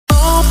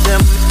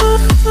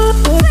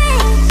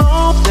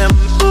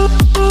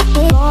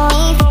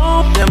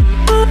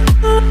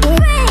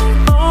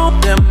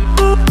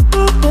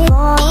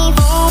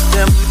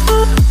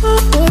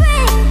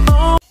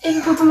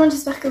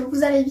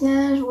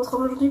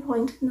pour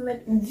une toute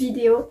nouvelle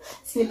vidéo.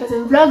 Ce n'est pas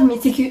un vlog mais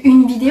c'est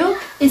qu'une vidéo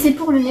et c'est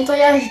pour le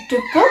nettoyage de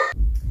peau.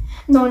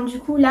 Donc du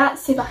coup là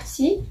c'est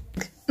parti.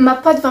 Ma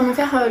pote va me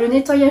faire le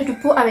nettoyage de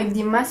peau avec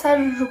des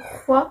massages je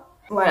crois.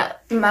 Voilà,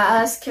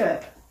 masque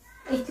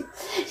et tout.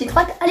 J'ai trop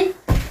hâte, allez.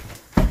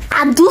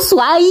 À douce,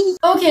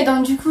 ok,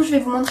 donc du coup je vais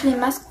vous montrer les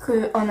masques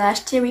qu'on a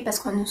achetés, oui, parce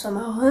que nous sommes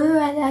heureux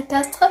à la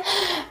Castres.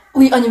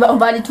 Oui, on y va, on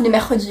va aller tous les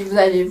mercredis, vous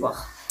allez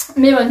voir.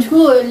 Mais bon, du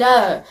coup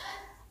là,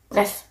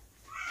 bref.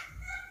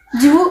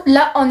 Du coup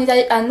là on est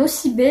allé à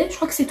Nocibé, je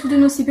crois que c'est tout de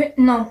Nocibé.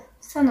 Non,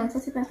 ça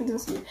c'est pas un truc de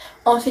Nocibé.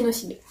 On fait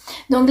Nocibé.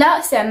 Donc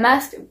là c'est un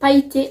masque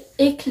pailleté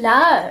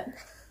éclat.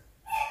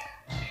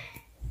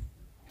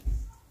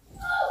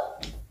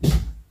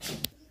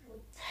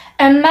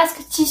 Un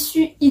masque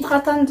tissu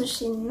hydratant de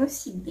chez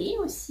Nocibé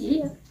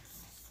aussi.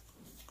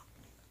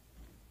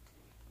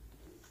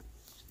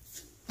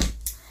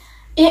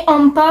 Et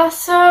on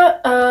passe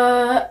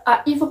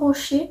à Yves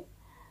Rocher.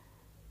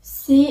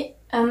 C'est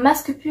un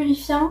masque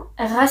purifiant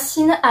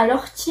racine à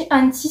l'ortie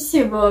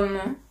anti-sébum.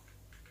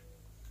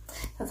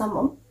 Ça sent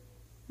bon.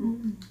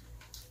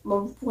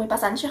 Bon, vous pourrez pas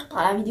sentir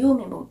par la vidéo,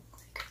 mais bon.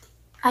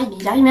 Aïe, mais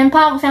il arrive même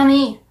pas à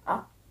refermer.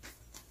 Ah.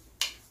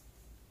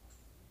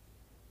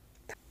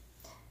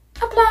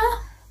 Hop là.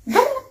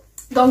 Voilà.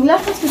 Donc là,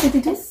 je pense que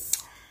c'était tout.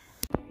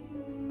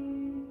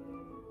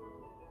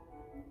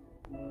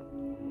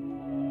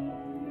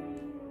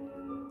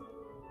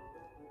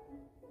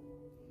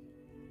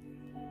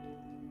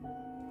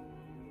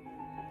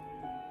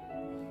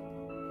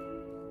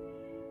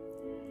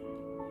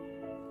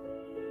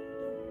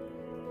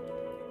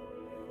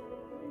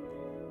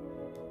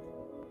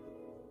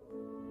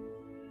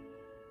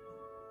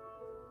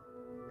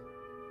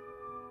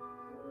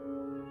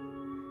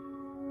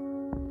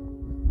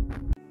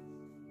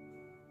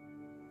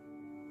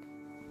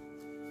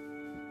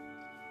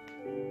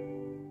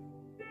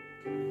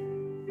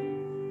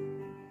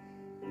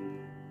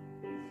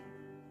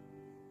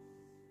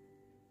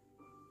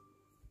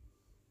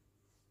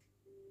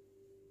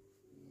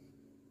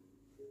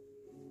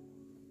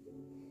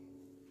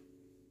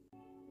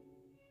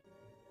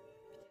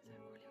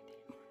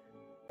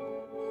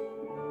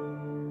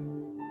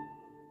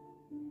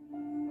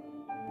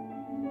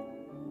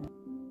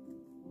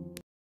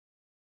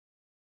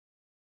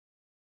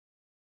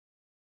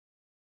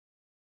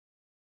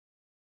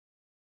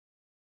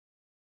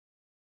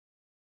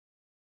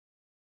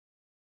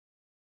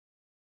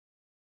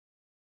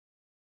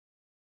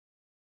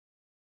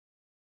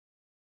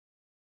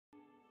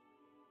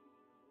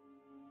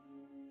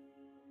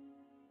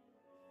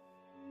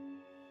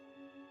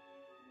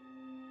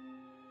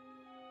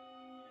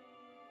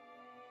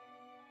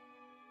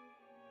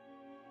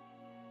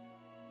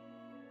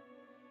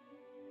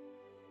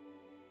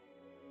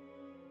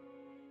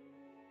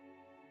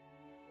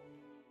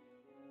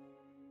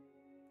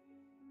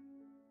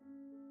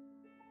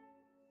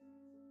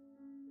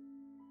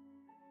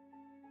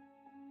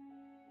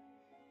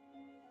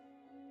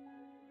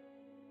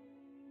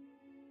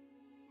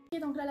 Et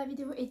donc là la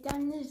vidéo est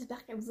terminée,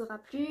 j'espère qu'elle vous aura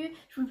plu.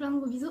 Je vous fais plein de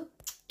gros bisous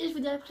et je vous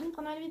dis à la prochaine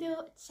pour une nouvelle vidéo.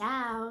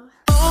 Ciao.